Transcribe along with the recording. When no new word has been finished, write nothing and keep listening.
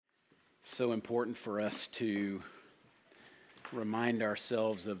So important for us to remind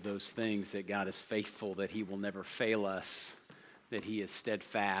ourselves of those things, that God is faithful, that He will never fail us, that He is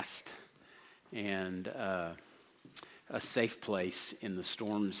steadfast, and a safe place in the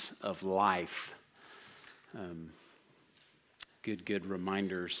storms of life. Good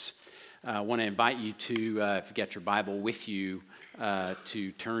reminders. I want to invite you to, if you got your Bible with you,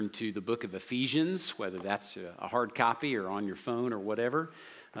 to turn to the book of Ephesians, whether that's a hard copy or on your phone or whatever.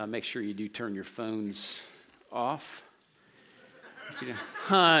 Make sure you do turn your phones off.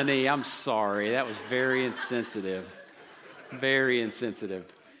 Honey, I'm sorry. That was very insensitive. Very insensitive.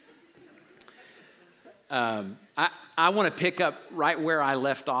 I want to pick up right where I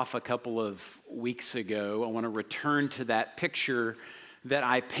left off a couple of weeks ago. I want to return to that picture that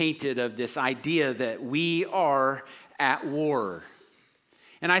I painted of this idea that we are at war.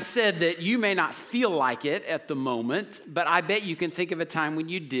 And I said that you may not feel like it at the moment, but I bet you can think of a time when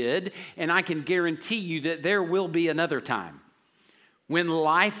you did, and I can guarantee you that there will be another time when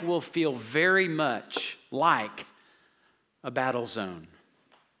life will feel very much like a battle zone.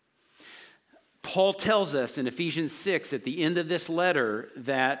 Paul tells us in Ephesians 6 at the end of this letter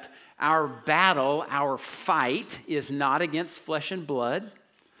that our battle, our fight, is not against flesh and blood.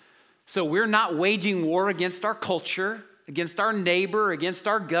 So we're not waging war against our culture, against our neighbor, against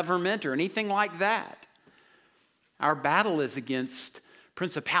our government, or anything like that. Our battle is against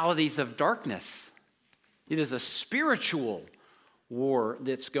principalities of darkness. It is a spiritual war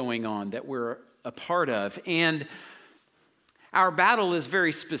that's going on that we're a part of. And our battle is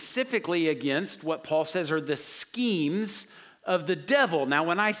very specifically against what Paul says are the schemes of the devil. Now,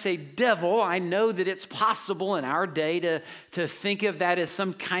 when I say devil, I know that it's possible in our day to think of that as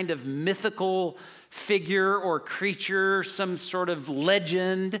some kind of mythical figure or creature, some sort of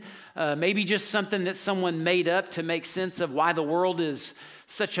legend, maybe just something that someone made up to make sense of why the world is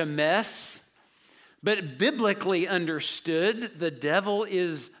such a mess. But biblically understood, the devil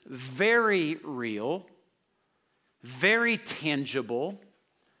is very real, very tangible,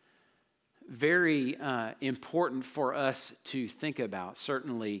 very important for us to think about,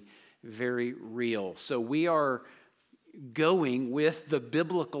 certainly very real. So we are going with the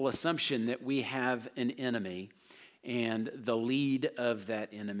biblical assumption that we have an enemy, and the lead of that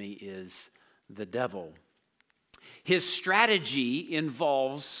enemy is the devil. His strategy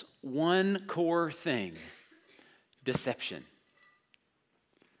involves one core thing: deception.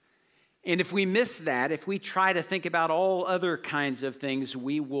 And if we miss that, if we try to think about all other kinds of things,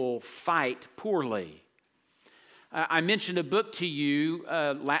 we will fight poorly. I mentioned a book to you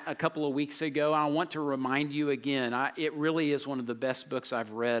a couple of weeks ago. I want to remind you again, it really is one of the best books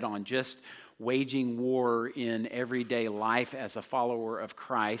I've read on just waging war in everyday life as a follower of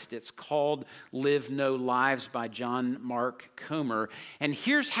Christ. It's called Live No Lives by John Mark Comer. And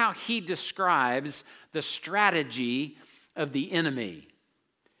here's how he describes the strategy of the enemy.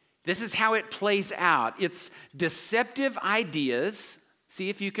 This is how it plays out. It's deceptive ideas, see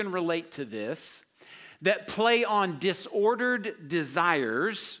if you can relate to this, that play on disordered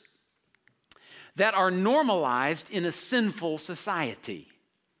desires that are normalized in a sinful society.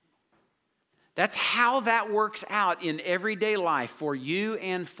 That's how that works out in everyday life for you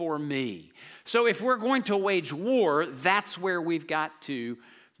and for me. So if we're going to wage war, that's where we've got to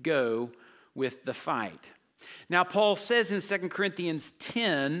go with the fight. Now, Paul says in 2 Corinthians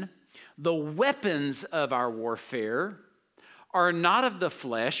 10, the weapons of our warfare are not of the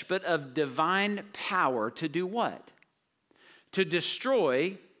flesh, but of divine power to do what? To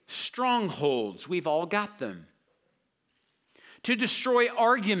destroy strongholds. We've all got them. To destroy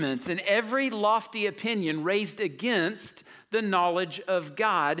arguments and every lofty opinion raised against the knowledge of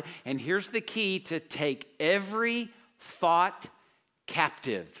God. And here's the key: to take every thought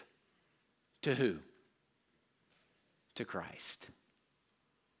captive. To who? To Christ.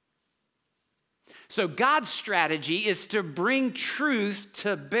 So God's strategy is to bring truth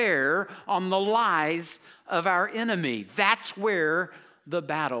to bear on the lies of our enemy. That's where the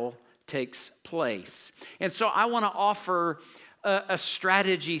battle takes place. And so I want to offer a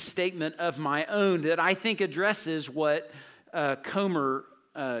strategy statement of my own that I think addresses what Comer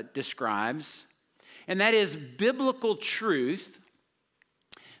describes, and that is biblical truth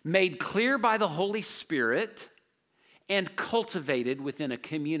made clear by the Holy Spirit and cultivated within a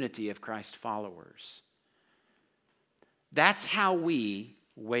community of Christ followers. That's how we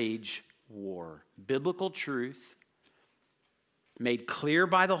wage war. Biblical truth made clear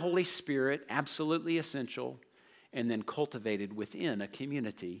by the Holy Spirit, absolutely essential, and then cultivated within a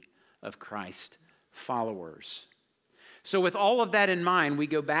community of Christ followers. So with all of that in mind, we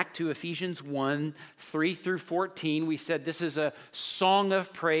go back to Ephesians 1, 3 through 14. We said this is a song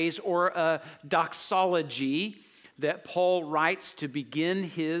of praise or a doxology that Paul writes to begin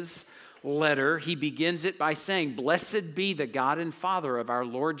his letter. He begins it by saying, "Blessed be the God and Father of our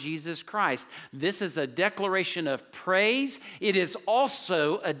Lord Jesus Christ." This is a declaration of praise. It is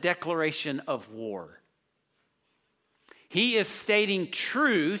also a declaration of war. He is stating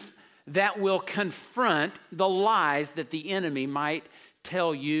truth that will confront the lies that the enemy might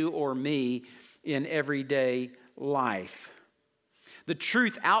tell you or me in everyday life. The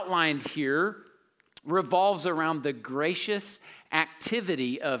truth outlined here revolves around the gracious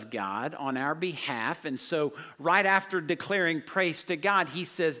activity of God on our behalf. And so right after declaring praise to God, he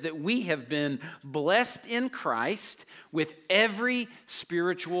says that we have been blessed in Christ with every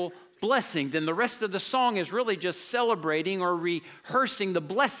spiritual blessing. Then the rest of the song is really just celebrating or rehearsing the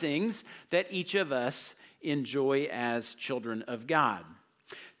blessings that each of us enjoy as children of God.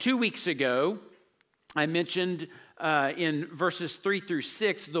 2 weeks ago, I mentioned in verses 3 through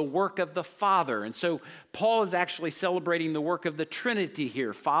 6 the work of the Father. And so Paul is actually celebrating the work of the Trinity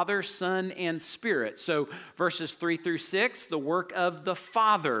here, Father, Son, and Spirit. So verses 3 through 6, the work of the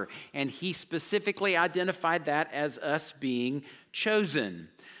Father. And he specifically identified that as us being chosen.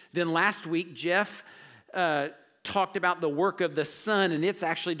 Then last week, Jeff talked about the work of the Son, and it's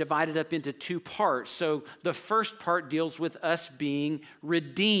actually divided up into 2 parts. So the first part deals with us being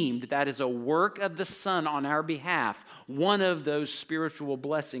redeemed. That is a work of the Son on our behalf, one of those spiritual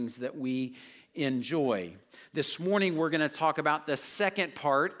blessings that we enjoy. This morning, we're going to talk about the second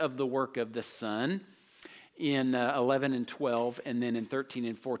part of the work of the Son in 11 and 12, and then in 13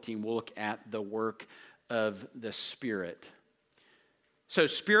 and 14, we'll look at the work of the Spirit. So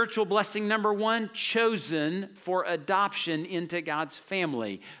spiritual blessing number 1, chosen for adoption into God's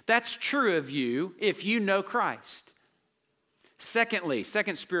family. That's true of you if you know Christ. Secondly,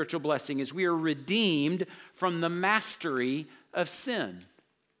 second spiritual blessing is we are redeemed from the mastery of sin.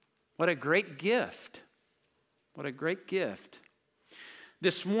 What a great gift. What a great gift.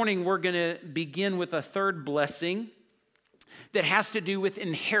 This morning we're going to begin with a third blessing that has to do with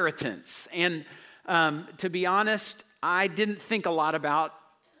inheritance. And to be honest, I didn't think a lot about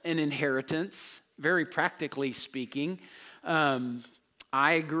an inheritance, very practically speaking.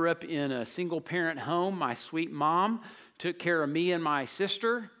 I grew up in a single-parent home. My sweet mom took care of me and my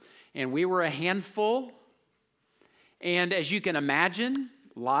sister, and we were a handful. And as you can imagine,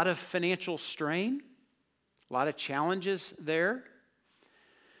 a lot of financial strain, a lot of challenges there.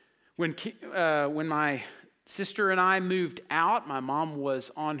 When my sister and I moved out, my mom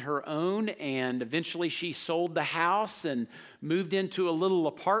was on her own, and eventually she sold the house and moved into a little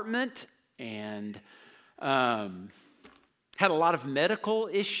apartment and had a lot of medical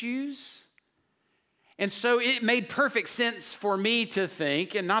issues. And so it made perfect sense for me to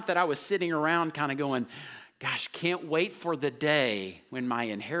think, and not that I was sitting around kind of going, gosh, can't wait for the day when my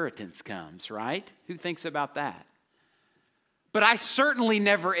inheritance comes, right? Who thinks about that? But I certainly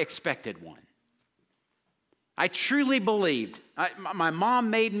never expected one. I truly believed. My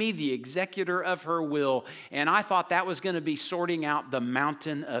mom made me the executor of her will, and I thought that was going to be sorting out the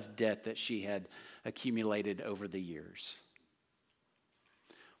mountain of debt that she had accumulated over the years.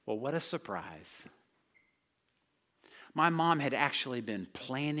 Well, what a surprise. My mom had actually been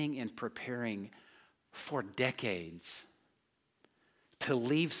planning and preparing for decades to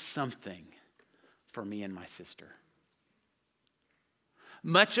leave something for me and my sister.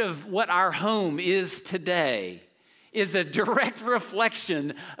 Much of what our home is today is a direct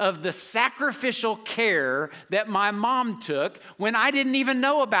reflection of the sacrificial care that my mom took when I didn't even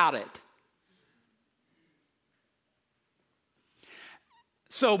know about it.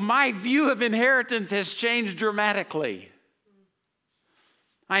 So my view of inheritance has changed dramatically.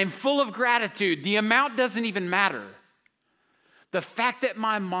 I am full of gratitude. The amount doesn't even matter. The fact that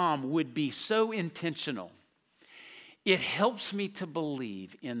my mom would be so intentional, it helps me to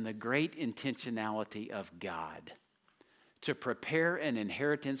believe in the great intentionality of God to prepare an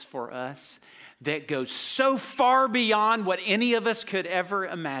inheritance for us that goes so far beyond what any of us could ever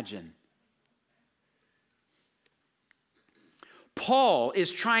imagine. Paul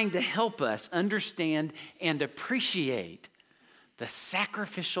is trying to help us understand and appreciate the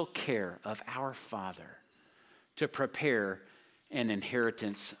sacrificial care of our Father to prepare an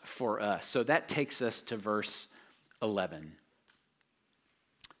inheritance for us. So that takes us to verse 11.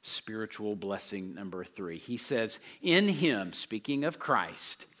 Spiritual blessing number 3. He says, in him, speaking of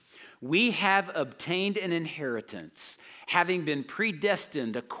Christ, we have obtained an inheritance, having been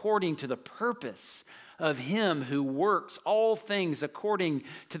predestined according to the purpose of him who works all things according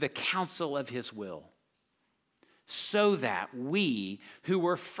to the counsel of his will, so that we who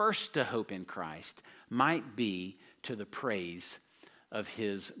were first to hope in Christ might be to the praise of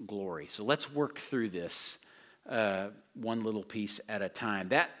his glory. So let's work through this one little piece at a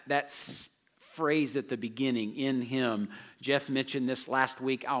time. That's phrase at the beginning, in him. Jeff mentioned this last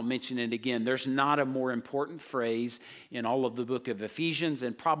week. I'll mention it again. There's not a more important phrase in all of the book of Ephesians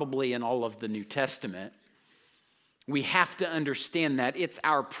and probably in all of the New Testament. We have to understand that. It's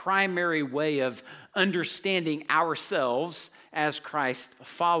our primary way of understanding ourselves as Christ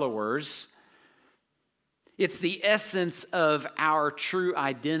followers. It's the essence of our true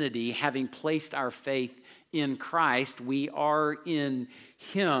identity, having placed our faith in Christ. We are in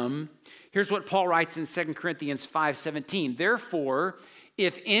him. Here's what Paul writes in 2 Corinthians 5:17. Therefore,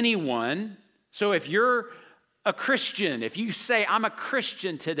 if anyone, so if you're a Christian, if you say, I'm a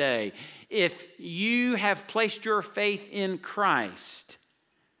Christian today, if you have placed your faith in Christ,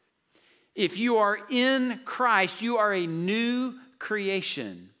 if you are in Christ, you are a new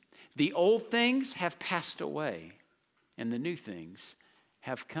creation. The old things have passed away, and the new things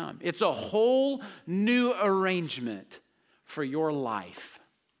have come. It's a whole new arrangement for your life,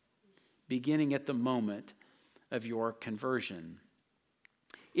 beginning at the moment of your conversion.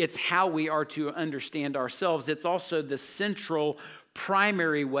 It's how we are to understand ourselves. It's also the central,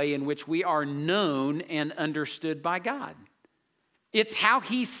 primary way in which we are known and understood by God. It's how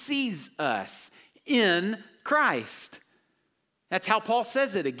he sees us in Christ. That's how Paul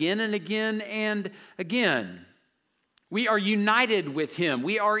says it again and again and again. We are united with him.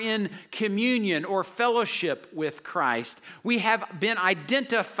 We are in communion or fellowship with Christ. We have been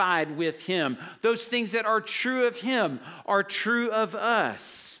identified with him. Those things that are true of him are true of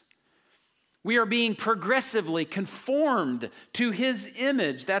us. We are being progressively conformed to his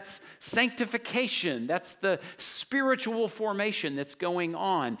image. That's sanctification. That's the spiritual formation that's going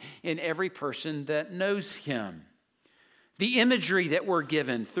on in every person that knows him. The imagery that we're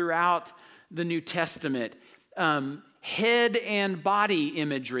given throughout the New Testament, head and body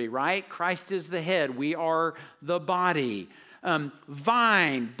imagery, right? Christ is the head. We are the body.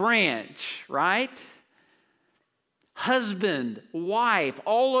 Vine, branch, right? Husband, wife,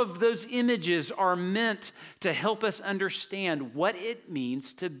 all of those images are meant to help us understand what it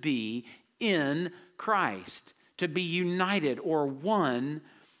means to be in Christ, to be united or one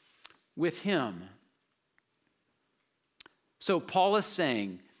with him. So Paul is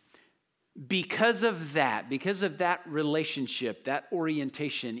saying, because of that relationship, that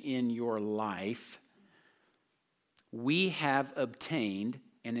orientation in your life, we have obtained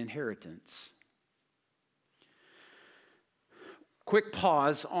an inheritance. Quick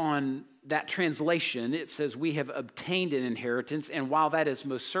pause on that translation. It says we have obtained an inheritance, and while that is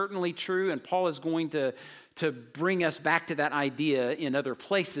most certainly true, and Paul is going to bring us back to that idea in other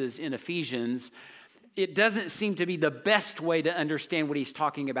places in Ephesians, it doesn't seem to be the best way to understand what he's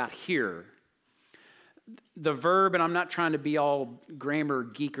talking about here. The verb, and I'm not trying to be all grammar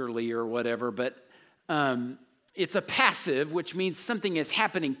geekerly or whatever, but it's a passive, which means something is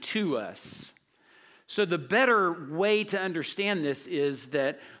happening to us. So the better way to understand this is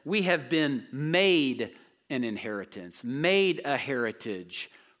that we have been made an inheritance, made a heritage.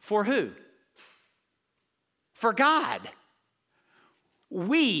 For who? For God.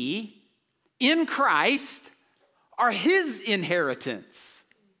 We, in Christ, are his inheritance.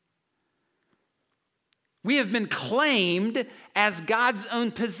 We have been claimed as God's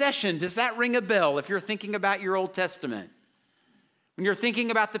own possession. Does that ring a bell if you're thinking about your Old Testament? When you're thinking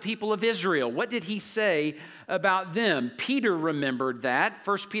about the people of Israel, what did he say about them? Peter remembered that.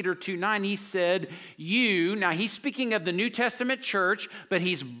 1 Peter 2:9, he said, now he's speaking of the New Testament church, but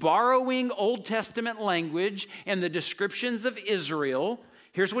he's borrowing Old Testament language and the descriptions of Israel.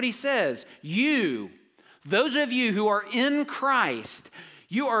 Here's what he says. Those of you who are in Christ,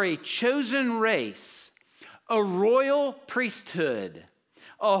 you are a chosen race, a royal priesthood,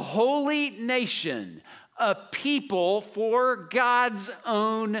 a holy nation, a people for God's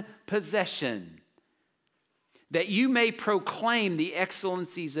own possession, that you may proclaim the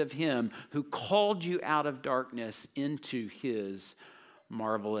excellencies of him who called you out of darkness into his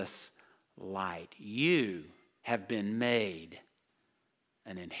marvelous light. You have been made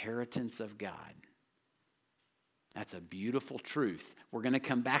an inheritance of God. That's a beautiful truth. We're going to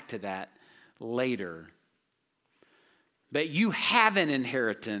come back to that later. But you have an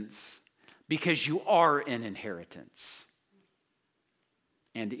inheritance because you are an inheritance.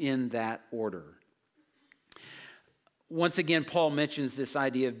 And in that order. Once again, Paul mentions this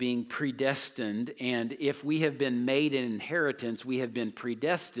idea of being predestined. And if we have been made an inheritance, we have been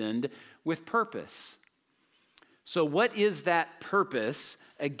predestined with purpose. So what is that purpose?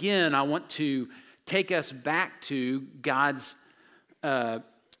 Again, I want to take us back to God's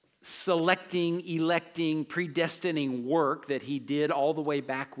selecting, electing, predestining work that he did all the way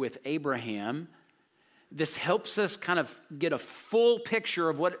back with Abraham. This helps us kind of get a full picture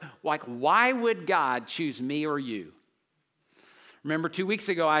of why would God choose me or you? Remember 2 weeks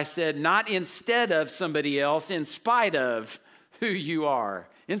ago I said, not instead of somebody else, in spite of who you are,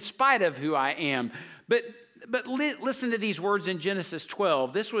 in spite of who I am. But listen to these words in Genesis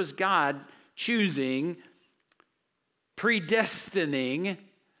 12. This was God choosing, predestining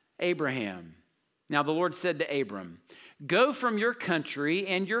Abraham. Now the Lord said to Abram, "Go from your country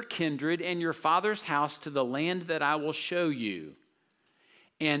and your kindred and your father's house to the land that I will show you.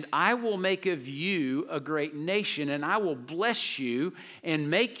 And I will make of you a great nation, and I will bless you and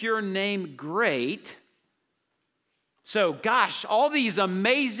make your name great." So, gosh, all these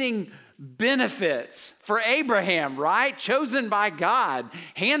amazing benefits for Abraham, right? Chosen by God,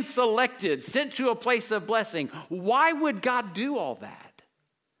 hand-selected, sent to a place of blessing. Why would God do all that?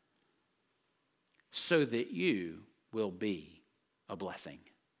 So that you will be a blessing.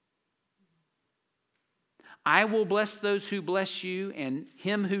 I will bless those who bless you, and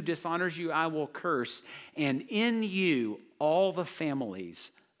him who dishonors you I will curse. And in you all the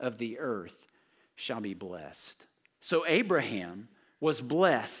families of the earth shall be blessed. So Abraham was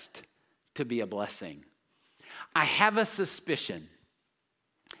blessed to be a blessing. I have a suspicion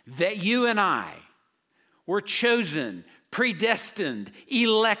that you and I were chosen, predestined,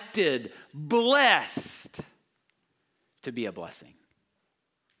 elected, blessed to be a blessing.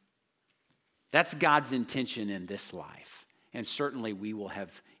 That's God's intention in this life. And certainly we will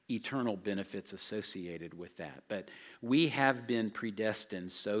have eternal benefits associated with that. But we have been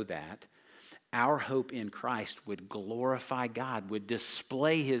predestined so that our hope in Christ would glorify God, would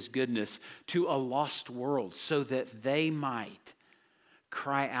display his goodness to a lost world so that they might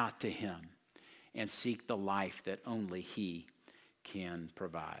cry out to him and seek the life that only he can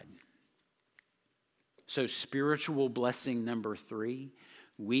provide. So spiritual blessing number 3,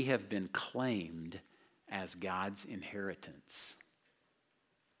 we have been claimed as God's inheritance.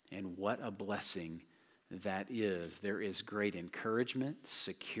 And what a blessing that is. There is great encouragement,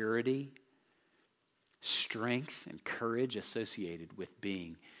 security, strength, and courage associated with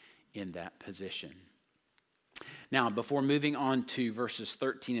being in that position. Now, before moving on to verses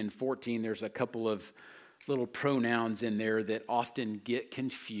 13 and 14, there's a couple of little pronouns in there that often get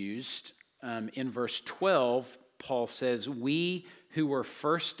confused. In verse 12, Paul says, "We who were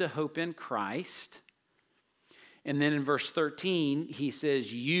first to hope in Christ." And then in verse 13, he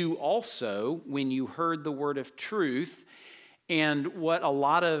says, "You also, when you heard the word of truth." And what a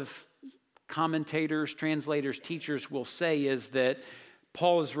lot of commentators, translators, teachers will say is that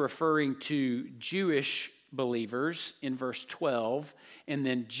Paul is referring to Jewish believers in verse 12 and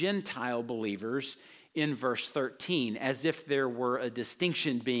then Gentile believers in verse 13, as if there were a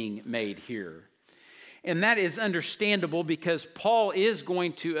distinction being made here. And that is understandable because Paul is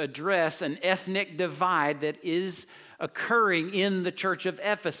going to address an ethnic divide that is occurring in the church of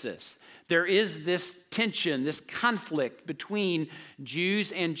Ephesus. There is this tension, this conflict between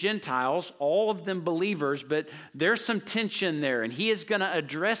Jews and Gentiles, all of them believers, but there's some tension there. And he is going to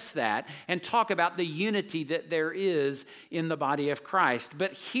address that and talk about the unity that there is in the body of Christ.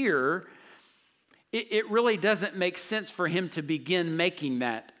 But here, it really doesn't make sense for him to begin making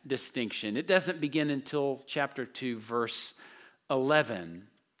that distinction. It doesn't begin until chapter 2, verse 11.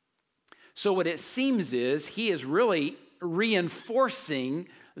 So what it seems is he is really reinforcing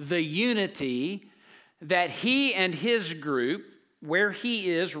the unity that he and his group, where he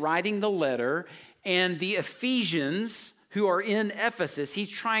is writing the letter, and the Ephesians who are in Ephesus, he's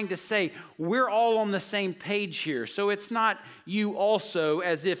trying to say, we're all on the same page here. So it's not you also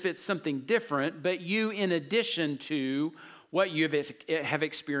as if it's something different, but you in addition to what you have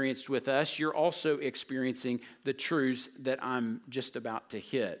experienced with us, you're also experiencing the truths that I'm just about to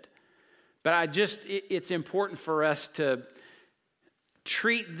hit. But it's important for us to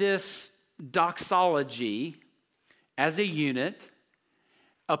treat this doxology as a unit,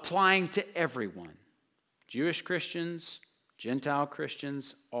 applying to everyone. Jewish Christians, Gentile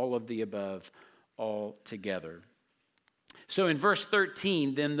Christians, all of the above, all together. So in verse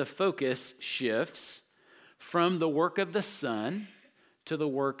 13, then the focus shifts from the work of the Son to the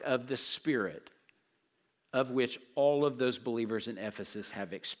work of the Spirit, of which all of those believers in Ephesus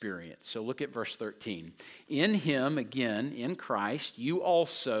have experienced. So look at verse 13. In him, again, in Christ, you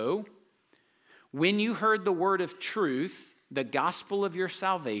also, when you heard the word of truth, the gospel of your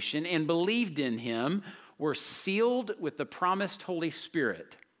salvation, and believed in him, were sealed with the promised Holy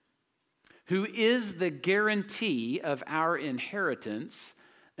Spirit, who is the guarantee of our inheritance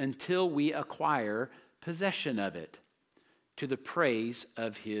until we acquire possession of it, to the praise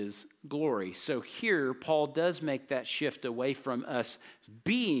of his glory. So here, Paul does make that shift away from us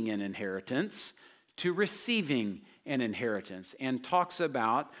being an inheritance to receiving an inheritance, and talks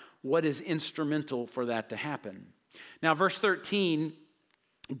about what is instrumental for that to happen. Now, verse 13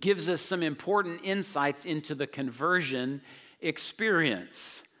 gives us some important insights into the conversion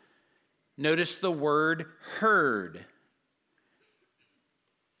experience. Notice the word heard.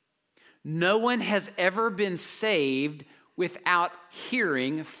 No one has ever been saved without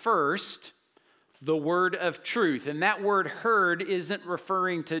hearing first the word of truth. And that word heard isn't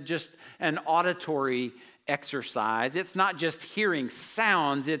referring to just an auditory exercise. It's not just hearing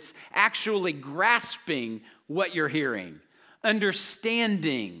sounds. It's actually grasping what you're hearing,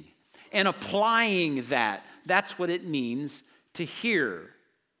 understanding and applying that. That's what it means to hear.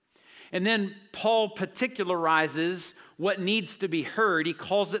 And then Paul particularizes what needs to be heard. He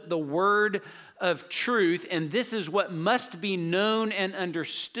calls it the word of truth, and this is what must be known and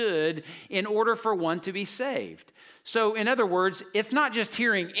understood in order for one to be saved. So, in other words, it's not just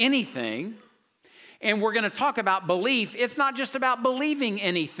hearing anything, and we're going to talk about belief. It's not just about believing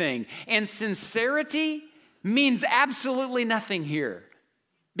anything. And sincerity means absolutely nothing here,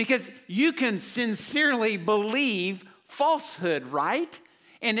 because you can sincerely believe falsehood, right?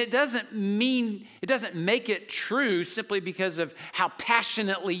 And it doesn't make it true simply because of how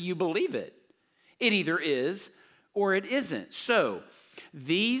passionately you believe it. It either is or it isn't. So,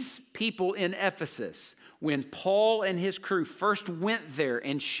 these people in Ephesus, when Paul and his crew first went there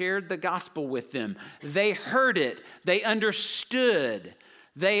and shared the gospel with them, they heard it, they understood,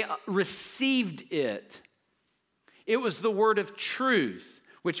 they received it. It was the word of truth,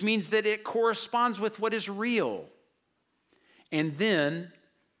 which means that it corresponds with what is real. And then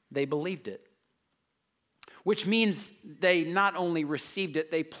they believed it, which means they not only received it,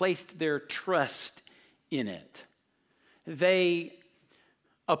 they placed their trust in it. They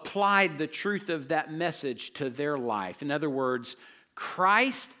applied the truth of that message to their life. In other words,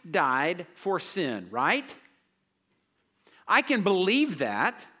 Christ died for sin, right? I can believe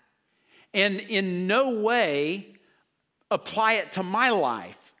that and in no way apply it to my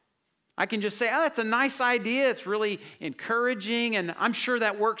life. I can just say, oh, that's a nice idea. It's really encouraging, and I'm sure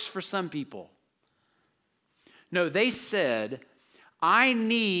that works for some people. No, they said, I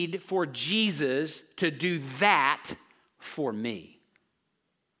need for Jesus to do that for me.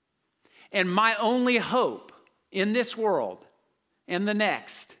 And my only hope in this world and the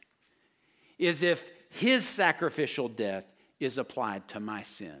next is if his sacrificial death is applied to my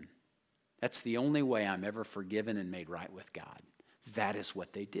sin. That's the only way I'm ever forgiven and made right with God. That is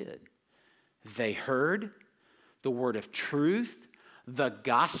what they did. They heard the word of truth, the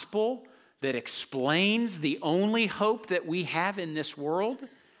gospel that explains the only hope that we have in this world,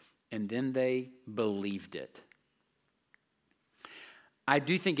 and then they believed it. I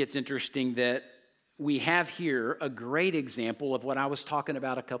do think it's interesting that we have here a great example of what I was talking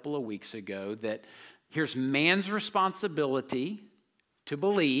about a couple of weeks ago, that here's man's responsibility to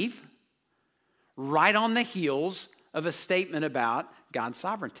believe right on the heels of a statement about God's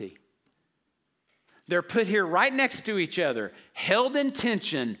sovereignty. They're put here right next to each other, held in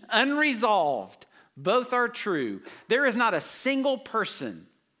tension, unresolved. Both are true. There is not a single person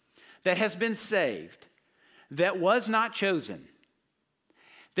that has been saved that was not chosen.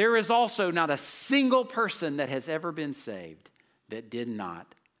 There is also not a single person that has ever been saved that did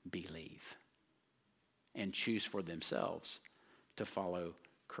not believe and choose for themselves to follow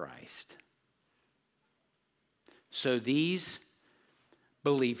Christ. So these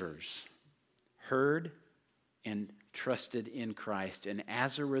believers heard and trusted in Christ, and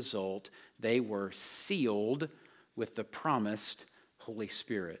as a result, they were sealed with the promised Holy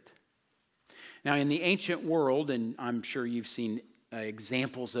Spirit. Now, in the ancient world, and I'm sure you've seen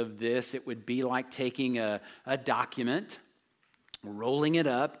examples of this, it would be like taking a document, rolling it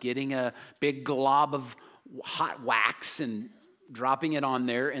up, getting a big glob of hot wax and dropping it on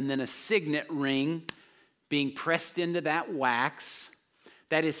there, and then a signet ring being pressed into that wax.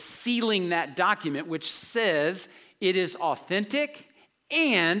 That is sealing that document, which says it is authentic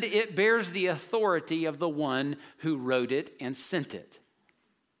and it bears the authority of the one who wrote it and sent it.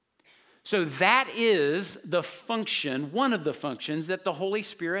 So that is the function, one of the functions that the Holy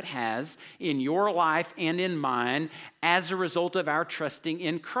Spirit has in your life and in mine as a result of our trusting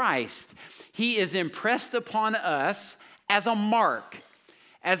in Christ. He is impressed upon us as a mark,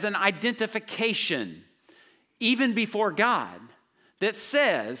 as an identification, even before God, that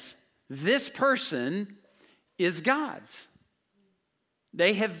says this person is God's.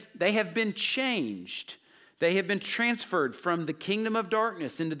 They have been changed They have been transferred from the kingdom of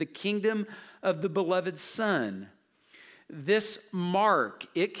darkness into the kingdom of the beloved Son. This mark,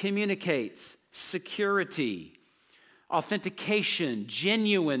 it communicates security, authentication,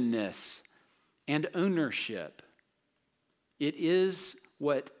 genuineness, and ownership. It is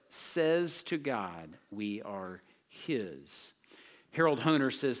what says to God, we are His. Harold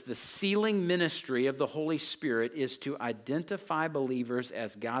Hoehner says the sealing ministry of the Holy Spirit is to identify believers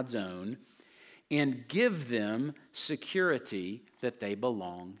as God's own and give them security that they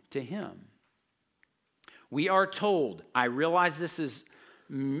belong to Him. We are told, I realize this is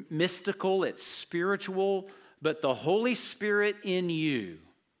mystical, it's spiritual, but the Holy Spirit in you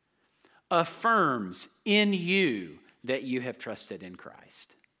affirms in you that you have trusted in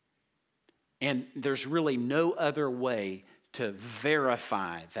Christ. And there's really no other way to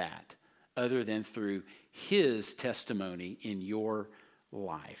verify that other than through His testimony in your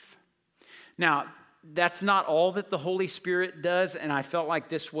life. Now, that's not all that the Holy Spirit does, and I felt like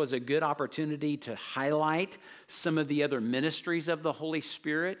this was a good opportunity to highlight some of the other ministries of the Holy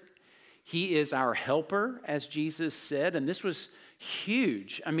Spirit. He is our helper, as Jesus said, and this was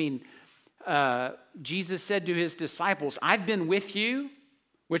huge. I mean, Jesus said to His disciples, I've been with you,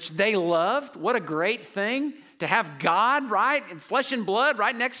 which they loved. What a great thing to have God, right, in flesh and blood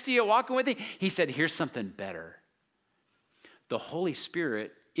right next to you, walking with you. He said, here's something better. The Holy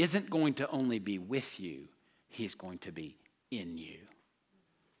Spirit isn't going to only be with you, He's going to be in you.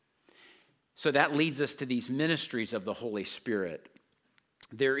 So that leads us to these ministries of the Holy Spirit.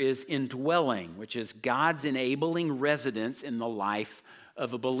 There is indwelling, which is God's enabling residence in the life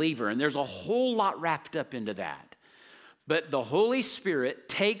of a believer. And there's a whole lot wrapped up into that. But the Holy Spirit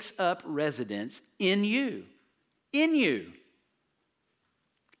takes up residence in you. In you.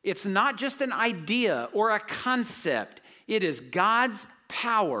 It's not just an idea or a concept. It is God's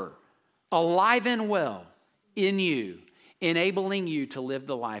power, alive and well, in you, enabling you to live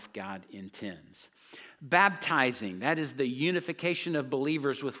the life God intends. Baptizing, that is the unification of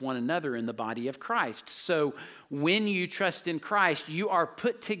believers with one another in the body of Christ. So when you trust in Christ, you are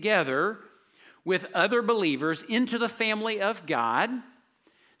put together with other believers into the family of God.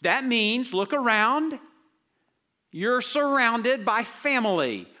 That means, look around, you're surrounded by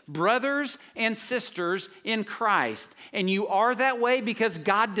family, brothers and sisters in Christ. And you are that way because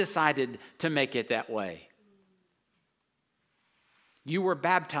God decided to make it that way. You were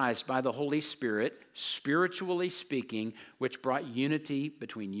baptized by the Holy Spirit, spiritually speaking, which brought unity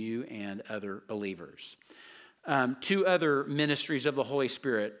between you and other believers. Two other ministries of the Holy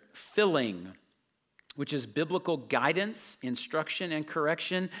Spirit: filling, which is biblical guidance, instruction, and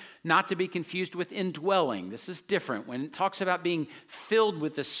correction, not to be confused with indwelling. This is different. When it talks about being filled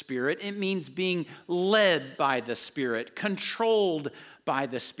with the Spirit, it means being led by the Spirit, controlled by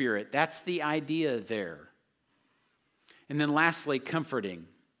the Spirit. That's the idea there. And then lastly, comforting,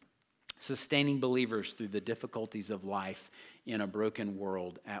 sustaining believers through the difficulties of life in a broken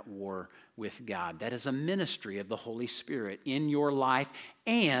world at war with God. That is a ministry of the Holy Spirit in your life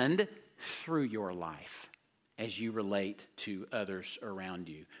and through your life as you relate to others around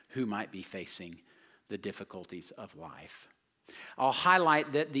you who might be facing the difficulties of life. I'll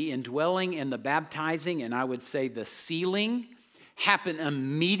highlight that the indwelling and the baptizing, and I would say the sealing, happen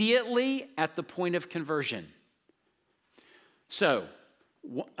immediately at the point of conversion. So,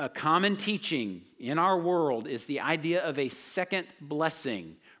 a common teaching in our world is the idea of a second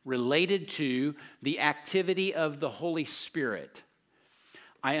blessing related to the activity of the Holy Spirit.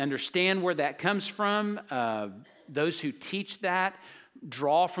 I understand where that comes from. Those who teach that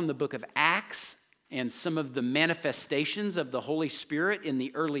draw from the book of Acts and some of the manifestations of the Holy Spirit in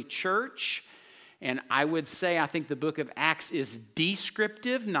the early church. And I would say I think the book of Acts is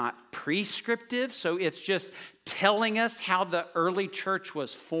descriptive, not prescriptive. So it's just telling us how the early church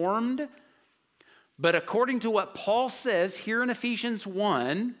was formed. But according to what Paul says here in Ephesians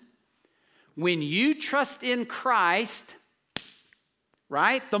 1, when you trust in Christ,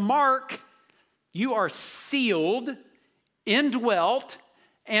 right, the mark, you are sealed, indwelt,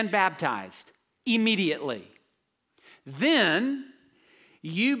 and baptized immediately. Then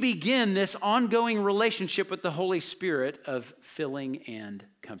you begin this ongoing relationship with the Holy Spirit of filling and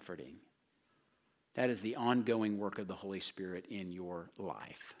comforting. That is the ongoing work of the Holy Spirit in your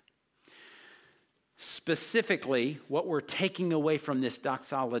life. Specifically, what we're taking away from this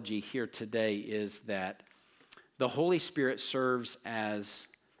doxology here today is that the Holy Spirit serves as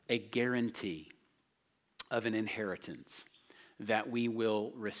a guarantee of an inheritance that we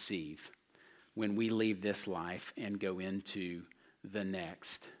will receive when we leave this life and go into the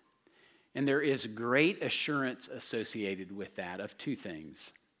next. And there is great assurance associated with that of two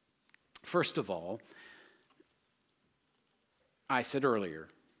things. First of all, I said earlier,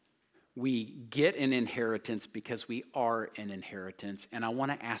 we get an inheritance because we are an inheritance. And I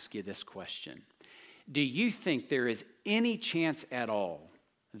want to ask you this question. Do you think there is any chance at all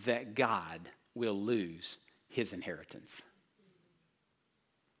that God will lose his inheritance?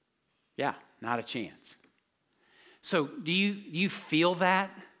 Yeah, not a chance. So do you feel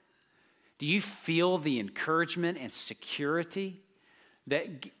that? Do you feel the encouragement and security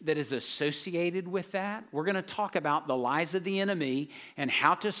that is associated with that? We're going to talk about the lies of the enemy and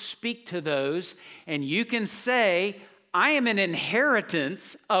how to speak to those. And you can say, I am an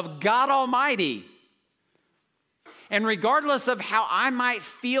inheritance of God Almighty. And regardless of how I might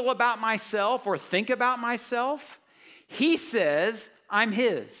feel about myself or think about myself, he says I'm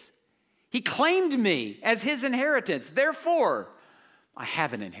his. He claimed me as his inheritance. Therefore, I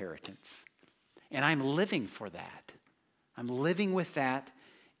have an inheritance. And I'm living for that. I'm living with that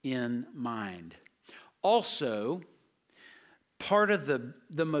in mind. Also, part of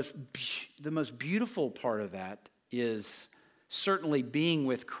the most beautiful part of that is certainly being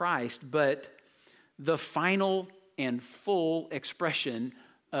with Christ, but the final and full expression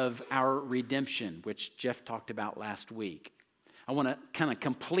of our redemption, which Jeff talked about last week. I want to kind of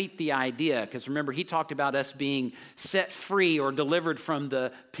complete the idea, because remember, he talked about us being set free or delivered from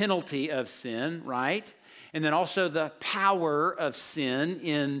the penalty of sin, right? And then also the power of sin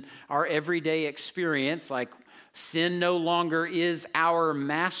in our everyday experience, like sin no longer is our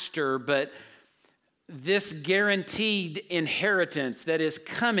master, but this guaranteed inheritance that is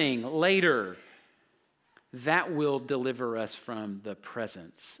coming later, that will deliver us from the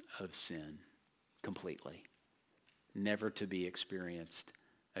presence of sin completely, never to be experienced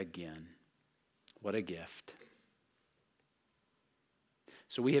again. What a gift.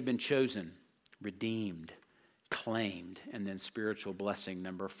 So we have been chosen, redeemed, claimed, and then spiritual blessing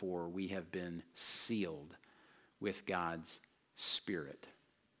number 4, we have been sealed with God's Spirit.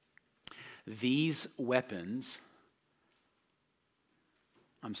 These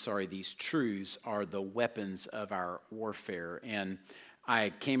truths are the weapons of our warfare. And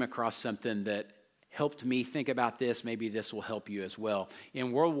I came across something that helped me think about this. Maybe this will help you as well.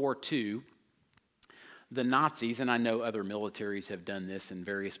 In World War II, the Nazis, and I know other militaries have done this in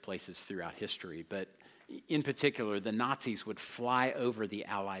various places throughout history, but in particular, the Nazis would fly over the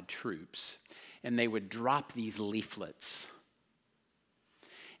Allied troops and they would drop these leaflets.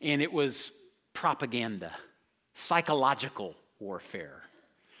 And it was propaganda, psychological warfare.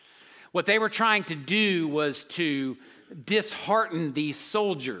 What they were trying to do was to dishearten these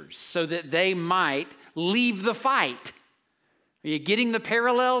soldiers so that they might leave the fight. Are you getting the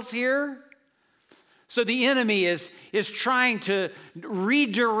parallels here? So the enemy is trying to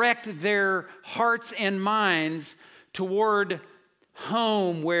redirect their hearts and minds toward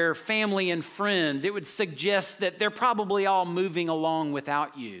home, where family and friends, it would suggest that they're probably all moving along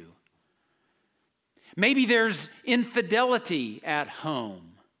without you. Maybe there's infidelity at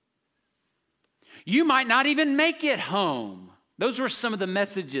home. You might not even make it home. Those were some of the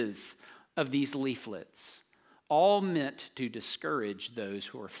messages of these leaflets, all meant to discourage those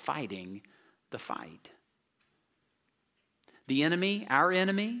who are fighting the fight. The enemy, our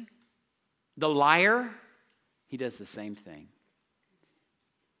enemy, the liar, he does the same thing.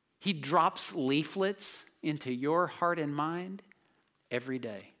 He drops leaflets into your heart and mind every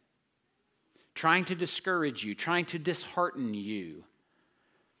day, trying to discourage you, trying to dishearten you,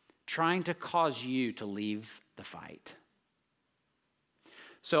 trying to cause you to leave the fight.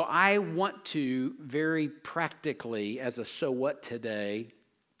 So I want to very practically, as a so what today,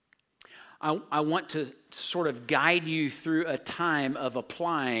 I want to sort of guide you through a time of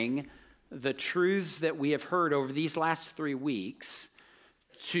applying the truths that we have heard over these last 3 weeks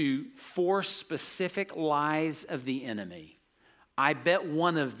to 4 specific lies of the enemy. I bet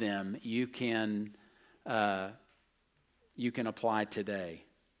one of them you can apply today.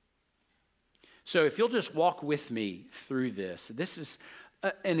 So if you'll just walk with me through this. This is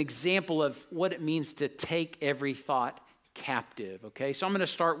an example of what it means to take every thought captive, okay? So I'm going to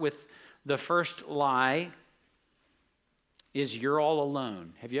start with the first lie is you're all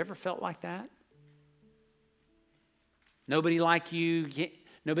alone. Have you ever felt like that? Nobody like you,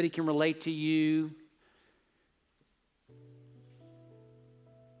 nobody can relate to you.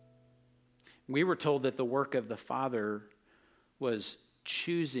 We were told that the work of the Father was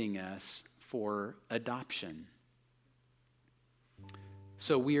choosing us for adoption.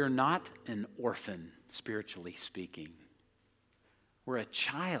 So we are not an orphan, spiritually speaking. We're a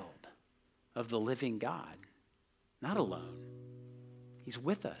child of the living God, not alone. He's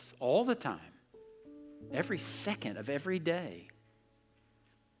with us all the time, every second of every day.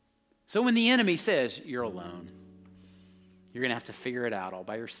 So when the enemy says, you're alone, You're going to have to figure it out all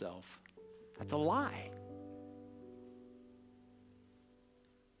by yourself. That's a lie.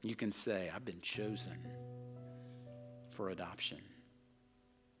 You can say, I've been chosen for adoption.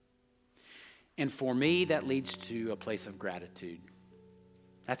 And for me, that leads to a place of gratitude.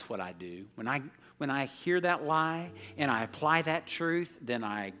 That's what I do. When I hear that lie and I apply that truth, then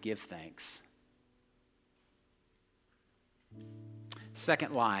I give thanks.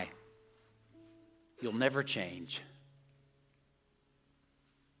 Second lie, you'll never change.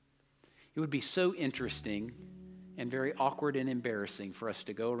 It would be so interesting and very awkward and embarrassing for us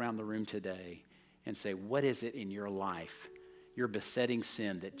to go around the room today and say, what is it in your life, your besetting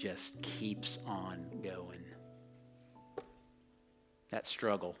sin that just keeps on going? That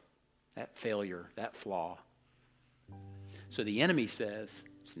struggle, that failure, that flaw. So the enemy says,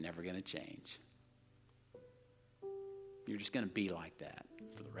 it's never going to change. You're just going to be like that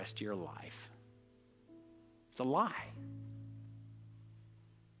for the rest of your life. It's a lie.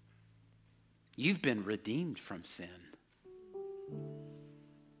 You've been redeemed from sin.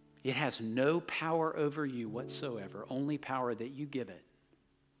 It has no power over you whatsoever, only power that you give it.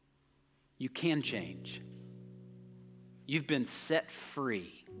 You can change. You've been set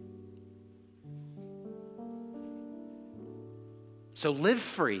free. So live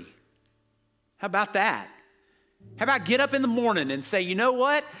free. How about that? How about get up in the morning and say, you know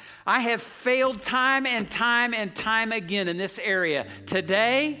what? I have failed time and time and time again in this area.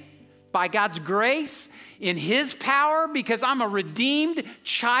 Today, by God's grace, in His power, because I'm a redeemed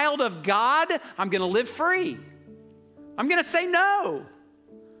child of God, I'm going to live free. I'm going to say no.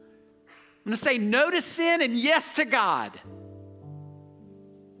 I'm going to say no to sin and yes to God.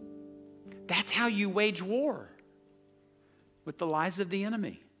 That's how you wage war with the lies of the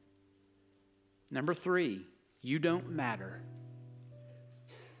enemy. Number 3, you don't matter.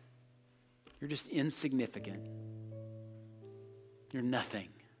 You're just insignificant. You're nothing.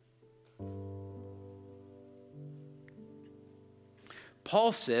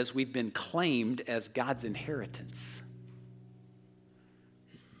 Paul says we've been claimed as God's inheritance.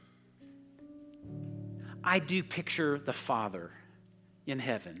 I do picture the Father in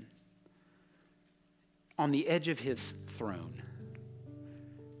heaven on the edge of His throne,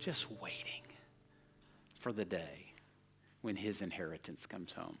 just waiting for the day when His inheritance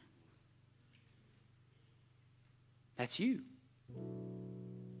comes home. That's you.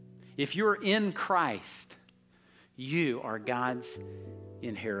 If you're in Christ, you are God's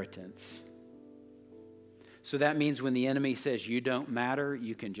inheritance. So that means when the enemy says you don't matter,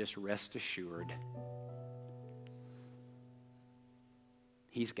 you can just rest assured.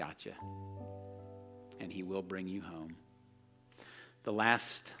 He's got you, and He will bring you home. The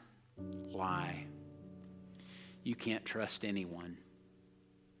last lie, you can't trust anyone.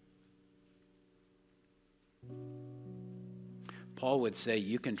 Paul would say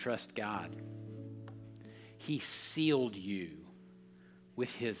you can trust God. He sealed you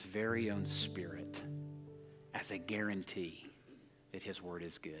with His very own Spirit as a guarantee that His word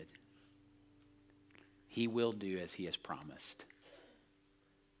is good. He will do as He has promised.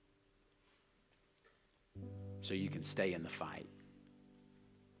 So you can stay in the fight.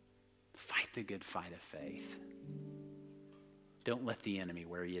 Fight the good fight of faith. Don't let the enemy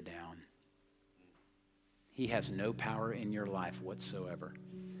wear you down. He has no power in your life whatsoever,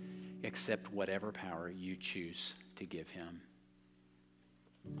 except whatever power you choose to give Him.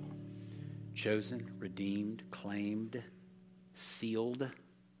 Chosen, redeemed, claimed, sealed,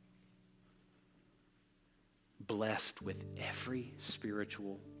 blessed with every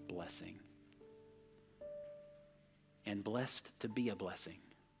spiritual blessing, and blessed to be a blessing.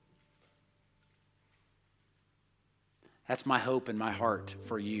 That's my hope and my heart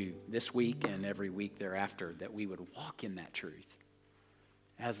for you this week and every week thereafter, that we would walk in that truth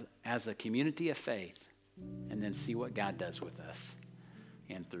as a community of faith, and then see what God does with us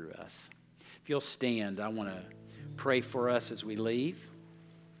and through us. If you'll stand, I want to pray for us as we leave.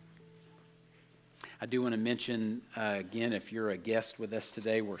 I do want to mention, again, if you're a guest with us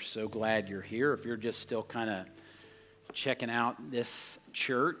today, we're so glad you're here. If you're just still kind of checking out this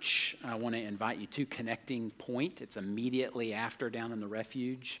church, I want to invite you to Connecting Point. It's immediately after down in the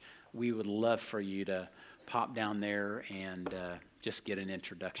refuge. We would love for you to pop down there and just get an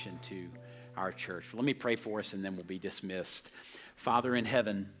introduction to our church. Let me pray for us and then we'll be dismissed. Father in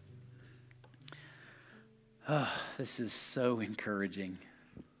heaven, this is so encouraging.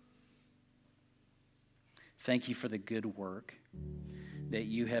 Thank you for the good work that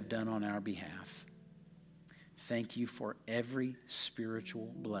you have done on our behalf. Thank you for every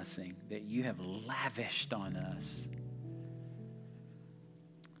spiritual blessing that you have lavished on us.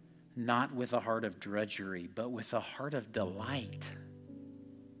 not with a heart of drudgery, but with a heart of delight.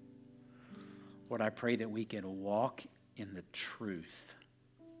 Lord, I pray that we can walk in the truth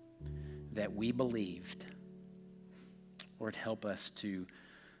that we believed. Lord, help us to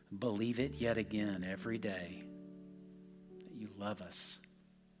believe it yet again every day, that you love us,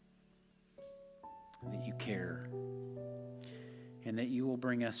 that you care, and that you will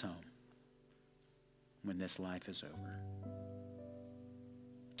bring us home when this life is over.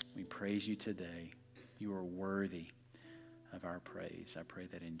 We praise you today. You are worthy of our praise. I pray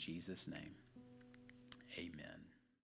that in Jesus' name, amen.